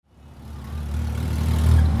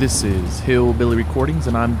This is Hillbilly Recordings,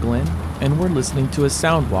 and I'm Glenn, and we're listening to a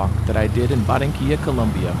sound walk that I did in Barranquilla,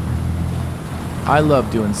 Colombia. I love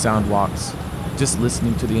doing sound walks, just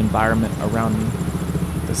listening to the environment around me,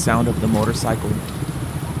 the sound of the motorcycle,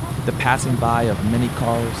 the passing by of many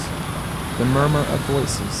cars, the murmur of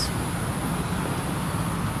voices,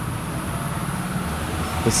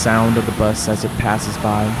 the sound of the bus as it passes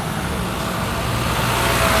by,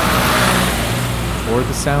 or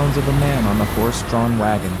the sounds of a man on a horse-drawn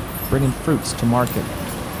wagon bringing fruits to market.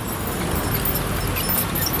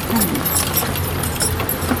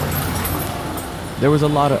 There was a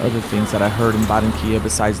lot of other things that I heard in Barranquilla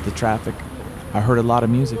besides the traffic. I heard a lot of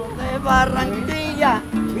music.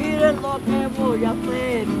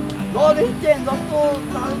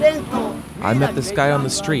 I met this guy on the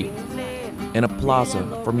street, in a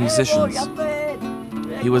plaza for musicians.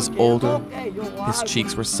 He was older, his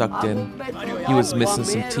cheeks were sucked in, he was missing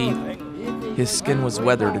some teeth, his skin was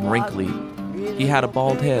weathered and wrinkly, he had a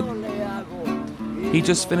bald head. He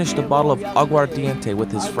just finished a bottle of aguardiente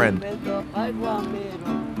with his friend.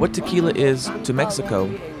 What tequila is to Mexico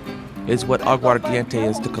is what aguardiente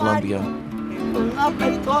is to Colombia.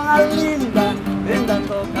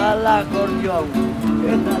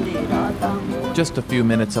 Just a few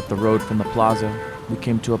minutes up the road from the plaza, we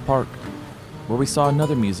came to a park where we saw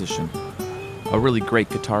another musician, a really great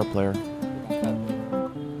guitar player.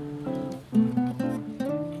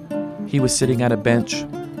 He was sitting at a bench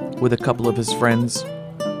with a couple of his friends,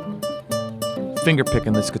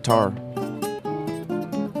 finger-picking this guitar.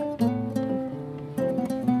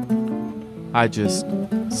 I just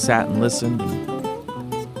sat and listened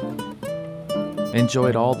and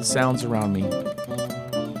enjoyed all the sounds around me.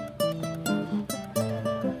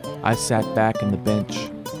 I sat back in the bench.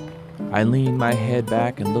 I leaned my head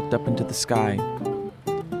back and looked up into the sky,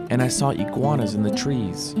 and I saw iguanas in the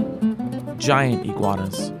trees, giant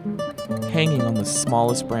iguanas, hanging on the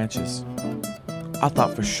smallest branches. I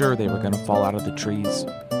thought for sure they were going to fall out of the trees.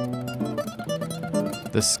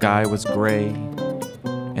 The sky was gray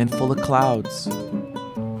and full of clouds,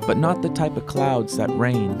 but not the type of clouds that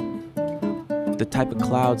rain, the type of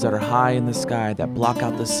clouds that are high in the sky that block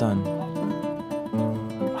out the sun.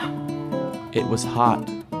 It was hot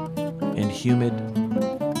and humid,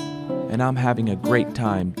 and I'm having a great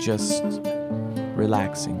time just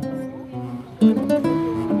relaxing.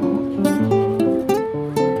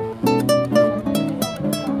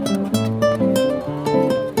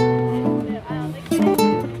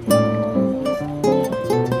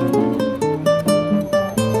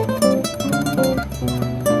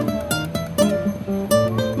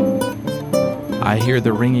 I hear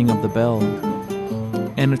the ringing of the bell,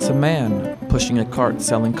 and it's a man pushing a cart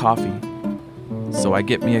selling coffee. So I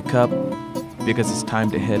get me a cup because it's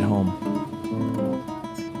time to head home.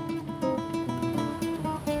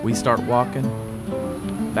 We start walking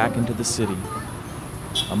back into the city,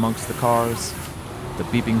 amongst the cars, the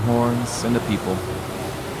beeping horns, and the people.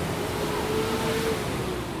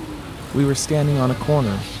 We were standing on a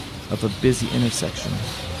corner of a busy intersection,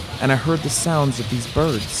 and I heard the sounds of these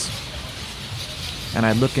birds. And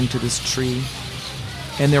I look into this tree,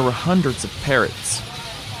 and there were hundreds of parrots.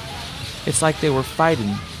 It's like they were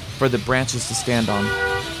fighting for the branches to stand on.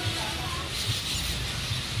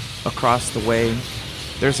 Across the way,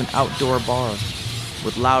 there's an outdoor bar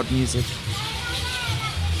with loud music,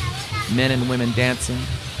 men and women dancing.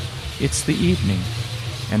 It's the evening,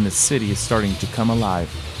 and the city is starting to come alive.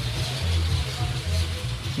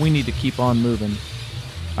 We need to keep on moving.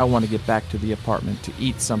 I want to get back to the apartment to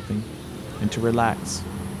eat something and to relax,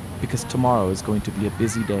 because tomorrow is going to be a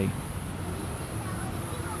busy day.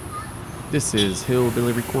 This is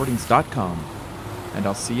hillbillyrecordings.com, and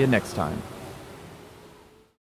I'll see you next time.